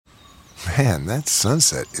Man, that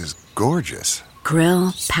sunset is gorgeous.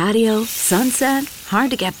 Grill, patio, sunset. Hard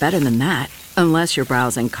to get better than that. Unless you're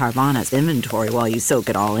browsing Carvana's inventory while you soak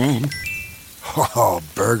it all in. Oh,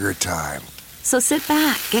 burger time. So sit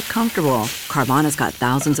back, get comfortable. Carvana's got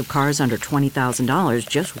thousands of cars under $20,000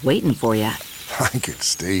 just waiting for you. I could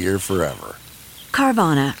stay here forever.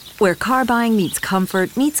 Carvana, where car buying meets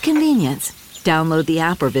comfort meets convenience. Download the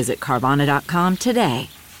app or visit Carvana.com today.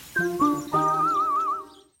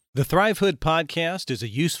 The Thrivehood podcast is a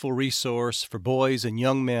useful resource for boys and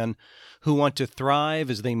young men who want to thrive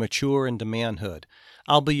as they mature into manhood.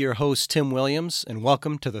 I'll be your host, Tim Williams, and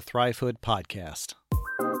welcome to the Thrivehood podcast.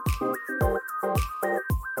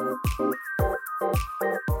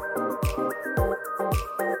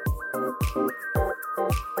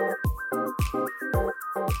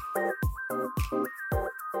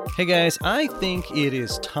 Hey guys, I think it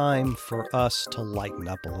is time for us to lighten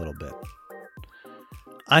up a little bit.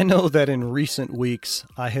 I know that in recent weeks,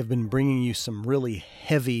 I have been bringing you some really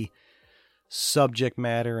heavy subject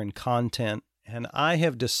matter and content, and I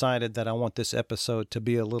have decided that I want this episode to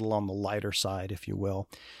be a little on the lighter side, if you will.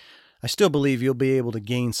 I still believe you'll be able to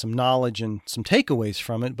gain some knowledge and some takeaways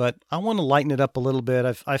from it, but I want to lighten it up a little bit.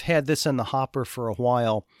 I've had this in the hopper for a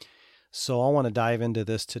while, so I want to dive into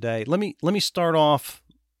this today. Let me start off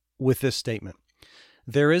with this statement.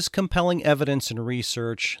 There is compelling evidence and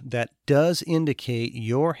research that does indicate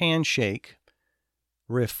your handshake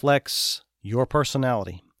reflects your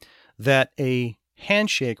personality, that a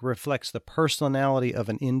handshake reflects the personality of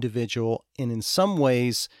an individual and in some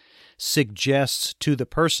ways suggests to the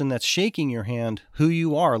person that's shaking your hand who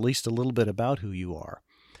you are, at least a little bit about who you are.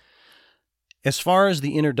 As far as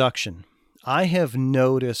the introduction, I have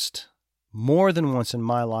noticed more than once in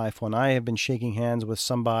my life when I have been shaking hands with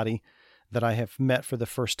somebody that I have met for the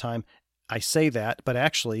first time. I say that, but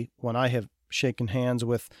actually, when I have shaken hands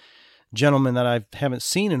with gentlemen that I haven't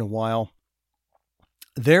seen in a while,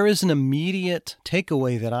 there is an immediate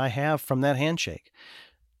takeaway that I have from that handshake.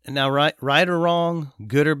 Now, right or wrong,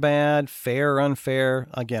 good or bad, fair or unfair,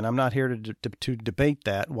 again, I'm not here to debate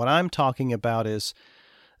that. What I'm talking about is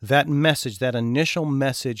that message, that initial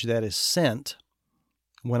message that is sent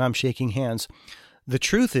when I'm shaking hands. The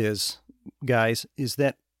truth is, guys, is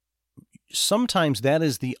that sometimes that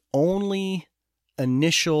is the only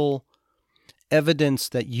initial evidence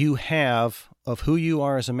that you have of who you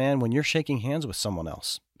are as a man when you're shaking hands with someone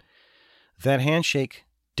else. That handshake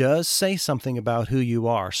does say something about who you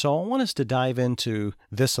are. So I want us to dive into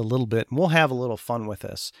this a little bit, and we'll have a little fun with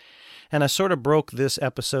this. And I sort of broke this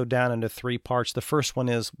episode down into three parts. The first one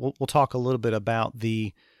is we'll talk a little bit about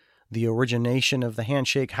the origination of the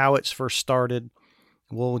handshake, how it's first started.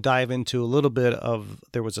 We'll dive into a little bit of,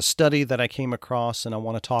 there was a study that I came across, and I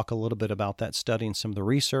want to talk a little bit about that study and some of the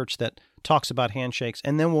research that talks about handshakes.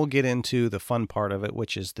 And then we'll get into the fun part of it,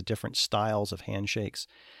 which is the different styles of handshakes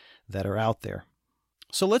that are out there.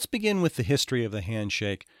 So let's begin with the history of the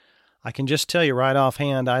handshake. I can just tell you right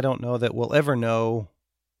offhand, I don't know that we'll ever know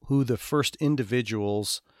who the first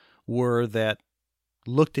individuals were that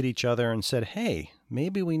looked at each other and said, hey,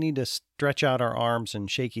 maybe we need to stretch out our arms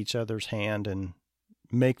and shake each other's hand and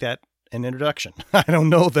make that an introduction. I don't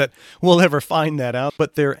know that we'll ever find that out,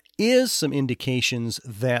 but there is some indications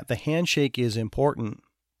that the handshake is important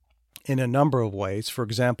in a number of ways. For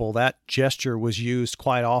example, that gesture was used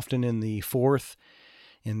quite often in the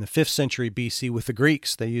 5th century BC with the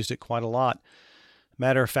Greeks. They used it quite a lot.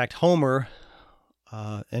 Matter of fact, Homer,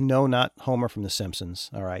 and no, not Homer from The Simpsons.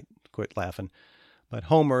 All right, quit laughing. But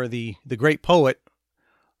Homer, the great poet,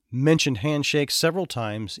 mentioned handshakes several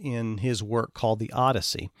times in his work called the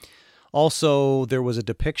Odyssey. Also, there was a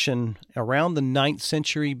depiction around the 9th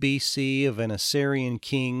century BC of an Assyrian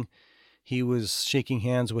king. He was shaking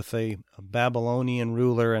hands with a Babylonian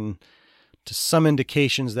ruler, and to some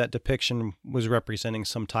indications that depiction was representing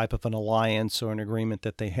some type of an alliance or an agreement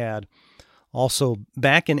that they had. Also,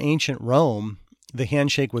 back in ancient Rome, the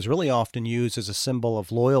handshake was really often used as a symbol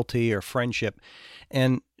of loyalty or friendship.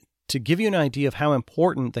 And to give you an idea of how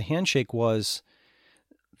important the handshake was,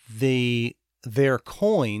 their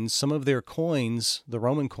coins, some of their coins, the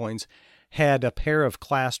Roman coins, had a pair of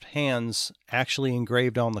clasped hands actually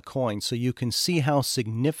engraved on the coin. So you can see how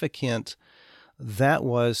significant that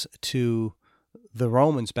was to the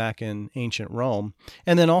Romans back in ancient Rome.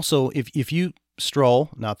 And then also, if you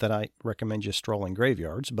stroll, not that I recommend you strolling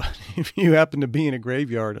graveyards, but if you happen to be in a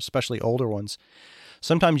graveyard, especially older ones,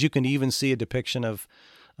 sometimes you can even see a depiction of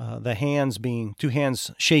the hands being, two hands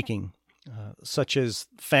shaking, such as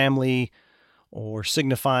family or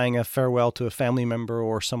signifying a farewell to a family member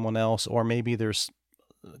or someone else, or maybe there's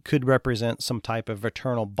could represent some type of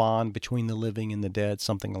eternal bond between the living and the dead,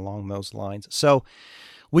 something along those lines. So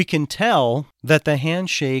we can tell that the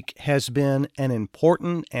handshake has been an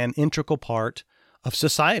important and integral part of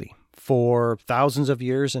society for thousands of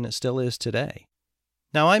years, and it still is today.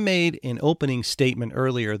 Now, I made an opening statement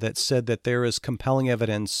earlier that said that there is compelling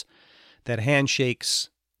evidence that handshakes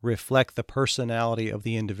reflect the personality of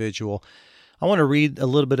the individual. I want to read a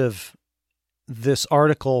little bit of this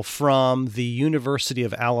article from the University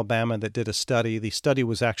of Alabama that did a study. The study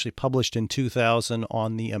was actually published in 2000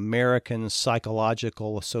 on the American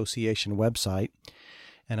Psychological Association website.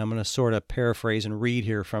 And I'm going to sort of paraphrase and read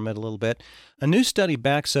here from it a little bit. A new study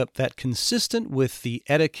backs up that, consistent with the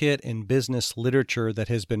etiquette and business literature that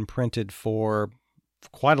has been printed for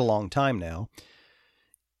quite a long time now,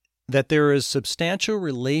 that there is substantial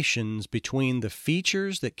relations between the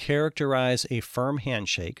features that characterize a firm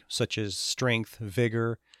handshake, such as strength,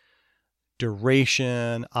 vigor,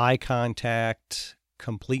 duration, eye contact,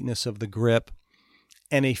 completeness of the grip,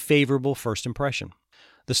 and a favorable first impression.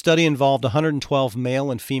 The study involved 112 male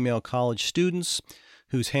and female college students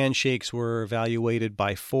whose handshakes were evaluated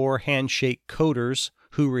by 4 handshake coders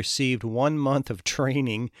who received 1 month of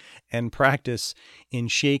training and practice in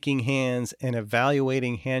shaking hands and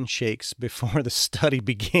evaluating handshakes before the study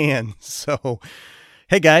began. So,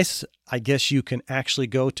 hey guys, I guess you can actually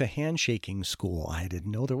go to handshaking school. I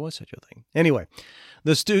didn't know there was such a thing. Anyway,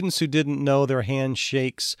 the students who didn't know their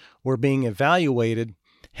handshakes were being evaluated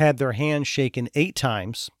had their hands shaken 8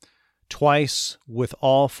 times, twice with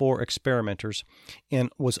all 4 experimenters, and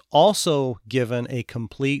was also given a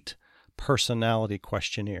complete personality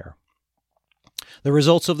questionnaire. The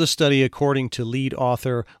results of the study, according to lead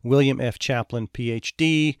author William F. Chaplin,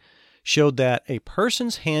 Ph.D., showed that a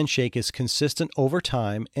person's handshake is consistent over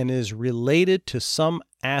time and is related to some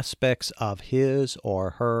aspects of his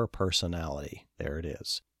or her personality. There it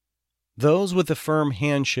is. Those with a firm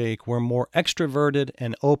handshake were more extroverted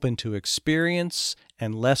and open to experience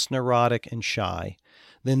and less neurotic and shy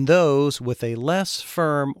than those with a less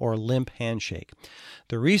firm or limp handshake.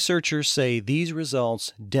 The researchers say these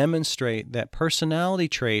results demonstrate that personality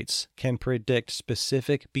traits can predict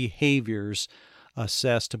specific behaviors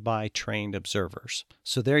assessed by trained observers.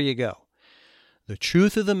 So there you go. The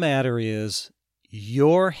truth of the matter is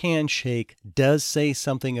your handshake does say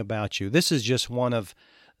something about you. This is just one of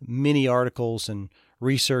many articles and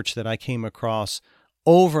research that I came across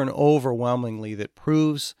over and overwhelmingly that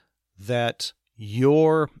proves that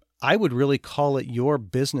I would really call it your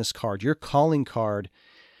business card, your calling card.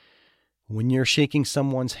 When you're shaking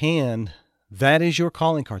someone's hand, that is your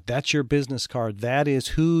calling card. That's your business card. That is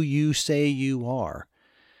who you say you are.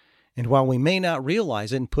 And while we may not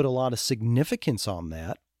realize it and put a lot of significance on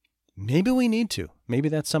that, maybe we need to. Maybe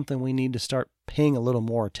that's something we need to start paying a little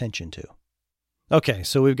more attention to. Okay,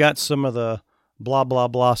 so we've got some of the blah, blah,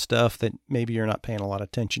 blah stuff that maybe you're not paying a lot of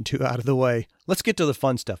attention to out of the way. Let's get to the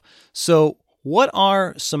fun stuff. So what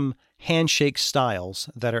are some handshake styles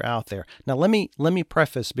that are out there? Now, let me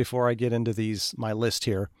preface before I get into my list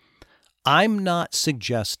here. I'm not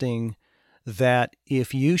suggesting that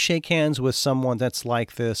if you shake hands with someone that's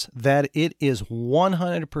like this, that it is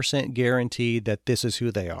 100% guaranteed that this is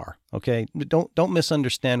who they are. Okay? Don't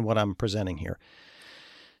misunderstand what I'm presenting here.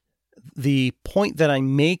 The point that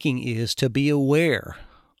I'm making is to be aware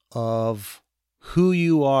of who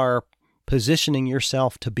you are positioning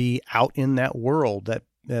yourself to be out in that world, that,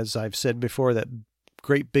 as I've said before, that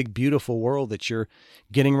great big beautiful world that you're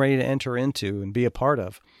getting ready to enter into and be a part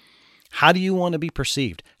of. How do you want to be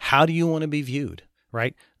perceived? How do you want to be viewed?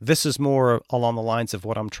 Right? This is more along the lines of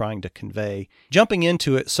what I'm trying to convey. Jumping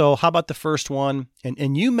into it, so how about the first one?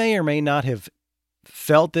 And you may or may not have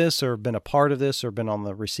felt this or been a part of this or been on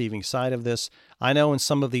the receiving side of this. I know in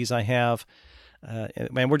some of these I have,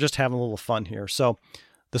 and we're just having a little fun here. So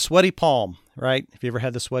the sweaty palm, right? Have you ever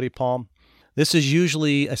had the sweaty palm? This is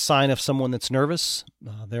usually a sign of someone that's nervous.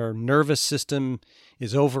 Their nervous system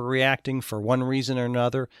is overreacting for one reason or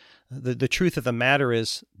another. The truth of the matter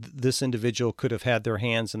is this individual could have had their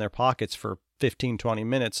hands in their pockets for 15, 20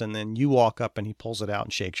 minutes, and then you walk up and he pulls it out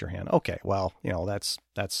and shakes your hand. Okay, well, that's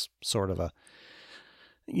sort of a,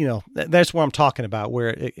 that's what I'm talking about,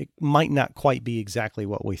 where it might not quite be exactly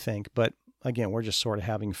what we think. But again, we're just sort of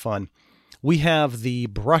having fun. We have the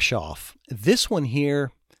brush off. This one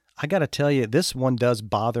here, I got to tell you, this one does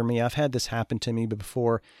bother me. I've had this happen to me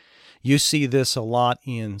before. You see this a lot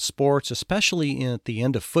in sports, especially at the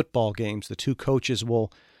end of football games. The two coaches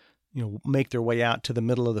will, make their way out to the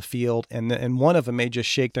middle of the field, and one of them may just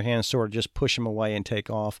shake their hand, sort of just push them away and take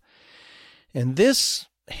off. And this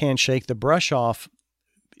handshake, the brush off,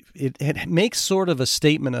 it makes sort of a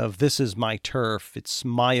statement of, this is my turf. It's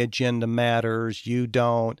my agenda matters. You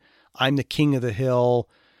don't. I'm the king of the hill.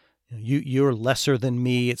 You're lesser than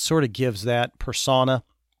me. It sort of gives that persona.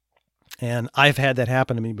 And I've had that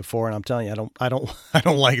happen to me before, and I'm telling you, I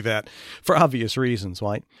don't like that for obvious reasons,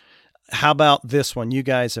 right? How about this one? You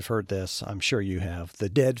guys have heard this. I'm sure you have. The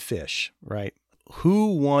dead fish, right?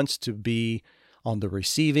 Who wants to be on the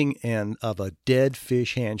receiving end of a dead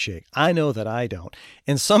fish handshake? I know that I don't.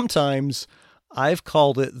 And sometimes I've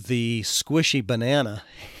called it the squishy banana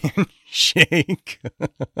handshake.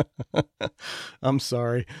 I'm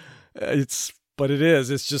sorry. But it is.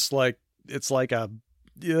 It's just like, it's like a,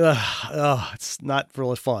 it's not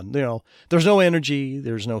really fun. There's no energy.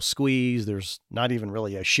 There's no squeeze. There's not even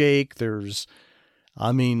really a shake. Not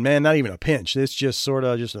even a pinch. It's just sort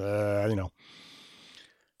of just.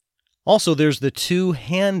 Also, there's the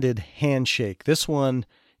two-handed handshake. This one,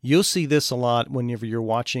 you'll see this a lot whenever you're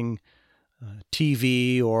watching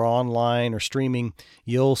TV or online or streaming.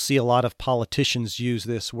 You'll see a lot of politicians use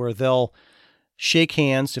this, where they'll shake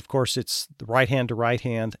hands. Of course, it's the right hand to right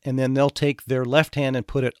hand, and then they'll take their left hand and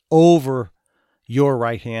put it over your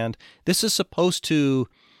right hand. This is supposed to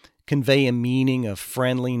convey a meaning of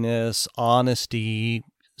friendliness, honesty,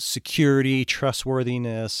 security,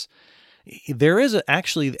 trustworthiness. There is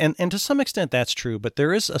actually, and to some extent that's true, but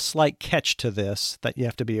there is a slight catch to this that you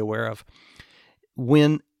have to be aware of.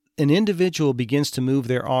 When an individual begins to move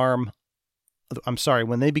their arm,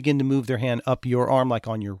 when they begin to move their hand up your arm, like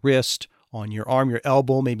on your wrist, on your arm, your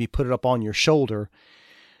elbow, maybe put it up on your shoulder.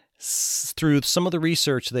 Through some of the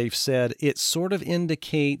research, they've said it sort of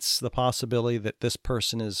indicates the possibility that this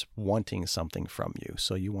person is wanting something from you.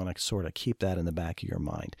 So you want to sort of keep that in the back of your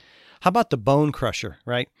mind. How about the bone crusher,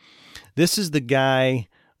 right? This is the guy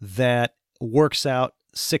that works out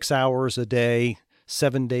 6 hours a day,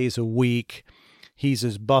 7 days a week. He's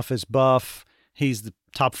as buff. He's the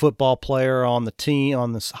top football player on the team,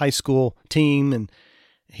 on this high school team, and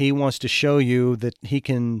he wants to show you that he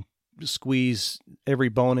can squeeze every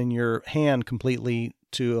bone in your hand completely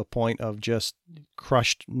to a point of just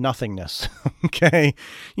crushed nothingness. Okay?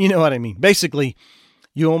 You know what I mean. Basically,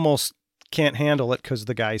 you almost can't handle it because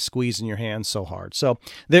the guy's squeezing your hand so hard. So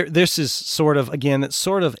this is sort of, again, it's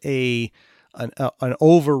sort of an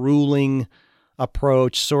overruling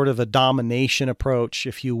approach, sort of a domination approach,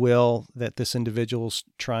 if you will, that this individual's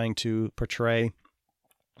trying to portray.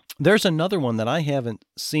 There's another one that I haven't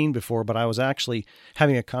seen before, but I was actually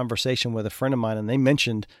having a conversation with a friend of mine, and they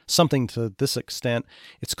mentioned something to this extent.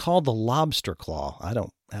 It's called the lobster claw.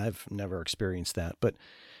 I've never experienced that, but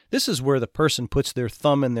this is where the person puts their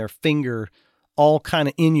thumb and their finger all kind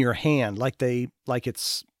of in your hand,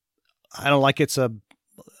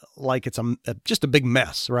 just a big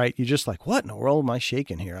mess, right? You're just like, what in the world am I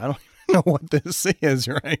shaking here? I don't even know what this is,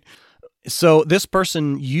 right? So this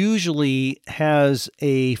person usually has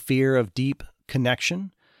a fear of deep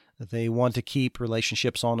connection. They want to keep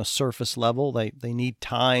relationships on a surface level. They need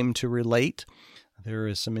time to relate. There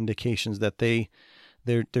is some indications that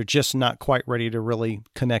they're just not quite ready to really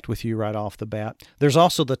connect with you right off the bat. There's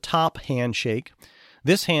also the top handshake.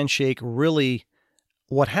 This handshake really,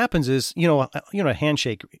 what happens is, a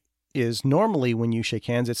handshake is normally when you shake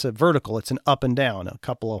hands, it's a vertical, it's an up and down, a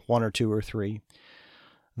couple of 1 or 2 or 3.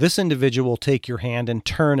 This individual will take your hand and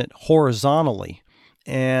turn it horizontally,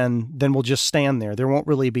 and then we'll just stand there. There won't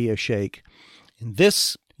really be a shake. And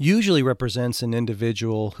this usually represents an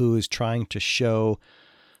individual who is trying to show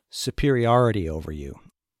superiority over you.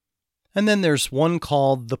 And then there's one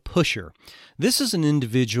called the pusher. This is an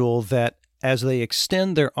individual that, as they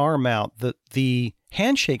extend their arm out, the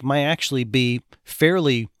handshake might actually be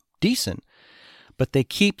fairly decent, but they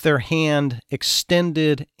keep their hand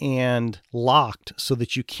extended and locked so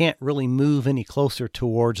that you can't really move any closer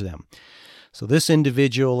towards them. So this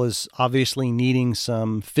individual is obviously needing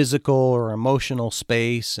some physical or emotional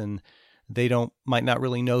space, and they might not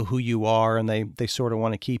really know who you are, and they sort of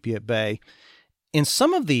want to keep you at bay. In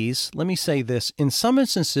some of these, let me say this, in some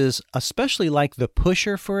instances, especially like the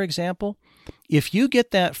pusher, for example, if you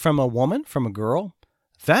get that from a woman, from a girl,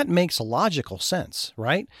 that makes logical sense,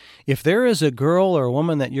 right? If there is a girl or a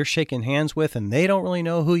woman that you're shaking hands with and they don't really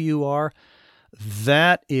know who you are,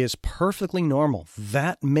 that is perfectly normal.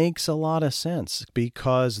 That makes a lot of sense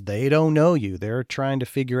because they don't know you. They're trying to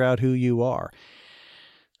figure out who you are.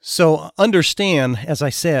 So understand, as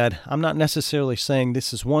I said, I'm not necessarily saying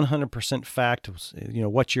this is 100% fact.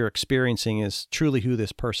 What you're experiencing is truly who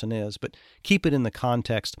this person is, but keep it in the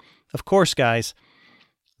context. Of course, guys,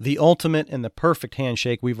 the ultimate and the perfect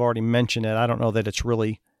handshake, we've already mentioned it. I don't know that it's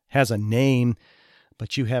really has a name,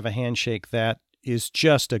 but you have a handshake that is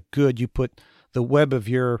just you put the web of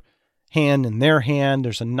your hand and their hand.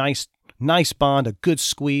 There's a nice bond, a good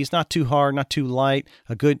squeeze, not too hard, not too light,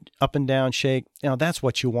 a good up and down shake. That's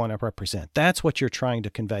what you want to represent. That's what you're trying to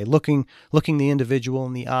convey. Looking the individual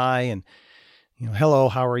in the eye and, hello,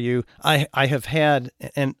 how are you? I have had,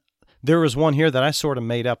 and there was one here that I sort of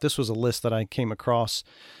made up. This was a list that I came across,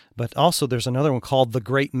 but also there's another one called The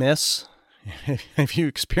Great Miss. Have you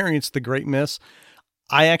experienced The Great Miss?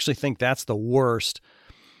 I actually think that's the worst,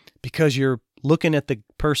 because you're looking at the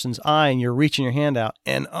person's eye and you're reaching your hand out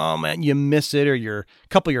and, oh man, you miss it, or a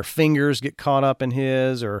couple of your fingers get caught up in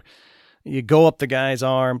his, or you go up the guy's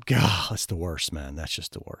arm. God, that's the worst, man. That's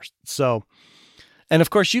just the worst. So, and of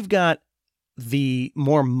course you've got the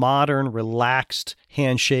more modern, relaxed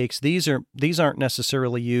handshakes. These aren't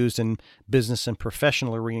necessarily used in business and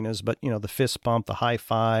professional arenas, but the fist bump, the high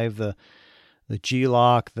five, the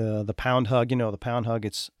G-lock, the pound hug. The pound hug,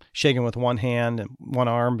 it's shaking with one hand and one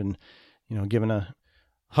arm and, giving a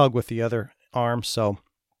hug with the other arm. So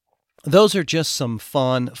those are just some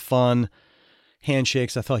fun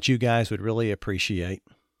handshakes I thought you guys would really appreciate.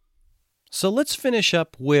 So let's finish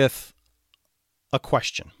up with a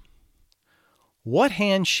question. What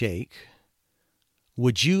handshake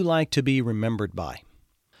would you like to be remembered by?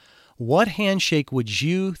 What handshake would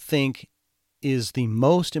you think is the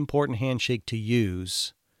most important handshake to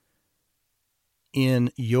use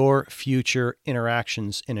in your future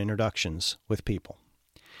interactions and introductions with people?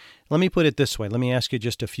 Let me put it this way. Let me ask you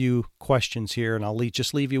just a few questions here, and I'll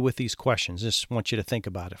just leave you with these questions. Just want you to think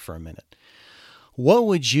about it for a minute. What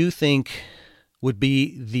would you think would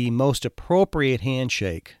be the most appropriate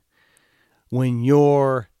handshake when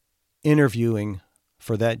you're interviewing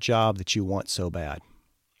for that job that you want so bad?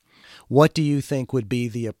 What do you think would be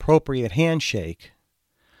the appropriate handshake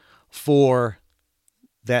for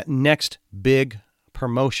that next big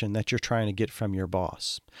promotion that you're trying to get from your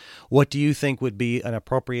boss? What do you think would be an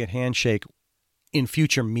appropriate handshake in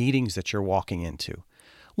future meetings that you're walking into?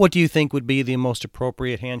 What do you think would be the most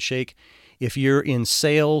appropriate handshake if you're in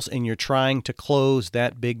sales and you're trying to close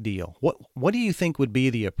that big deal? What do you think would be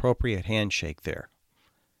the appropriate handshake there?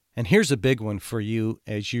 And here's a big one for you,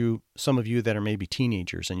 some of you that are maybe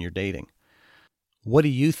teenagers and you're dating. What do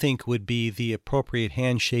you think would be the appropriate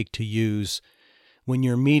handshake to use when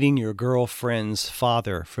you're meeting your girlfriend's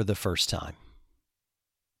father for the first time?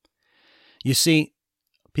 You see,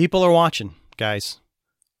 people are watching, guys.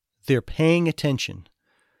 They're paying attention.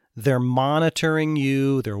 They're monitoring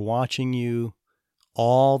you. They're watching you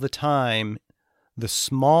all the time. The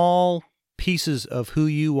small pieces of who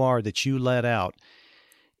you are that you let out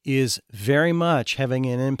is very much having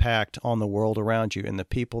an impact on the world around you and the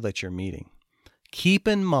people that you're meeting. Keep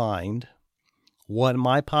in mind what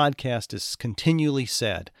my podcast has continually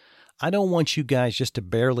said. I don't want you guys just to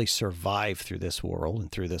barely survive through this world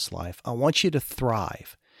and through this life. I want you to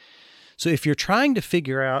thrive. So if you're trying to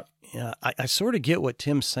figure out, I sort of get what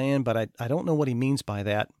Tim's saying, but I don't know what he means by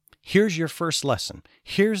that. Here's your first lesson.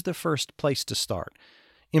 Here's the first place to start.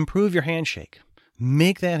 Improve your handshake.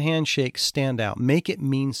 Make that handshake stand out. Make it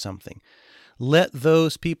mean something. Let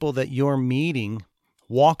those people that you're meeting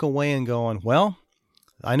walk away and going, well,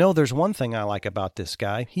 I know there's one thing I like about this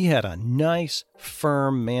guy. He had a nice,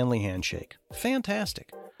 firm, manly handshake.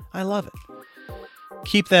 Fantastic. I love it.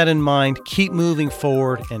 Keep that in mind. Keep moving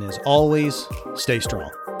forward. And as always, stay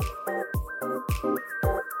strong.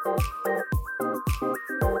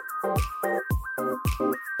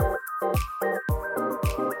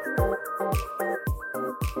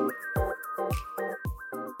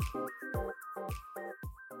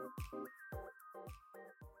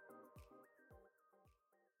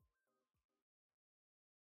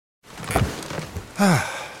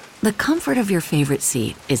 The comfort of your favorite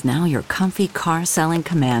seat is now your comfy car selling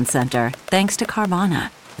command center, thanks to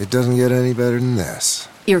Carvana. It doesn't get any better than this.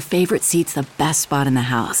 Your favorite seat's the best spot in the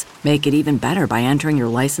house. Make it even better by entering your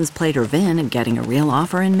license plate or VIN and getting a real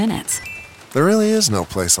offer in minutes. There really is no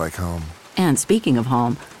place like home. And speaking of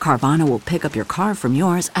home, Carvana will pick up your car from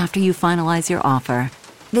yours after you finalize your offer.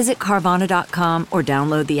 Visit Carvana.com or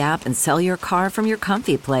download the app and sell your car from your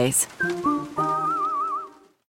comfy place.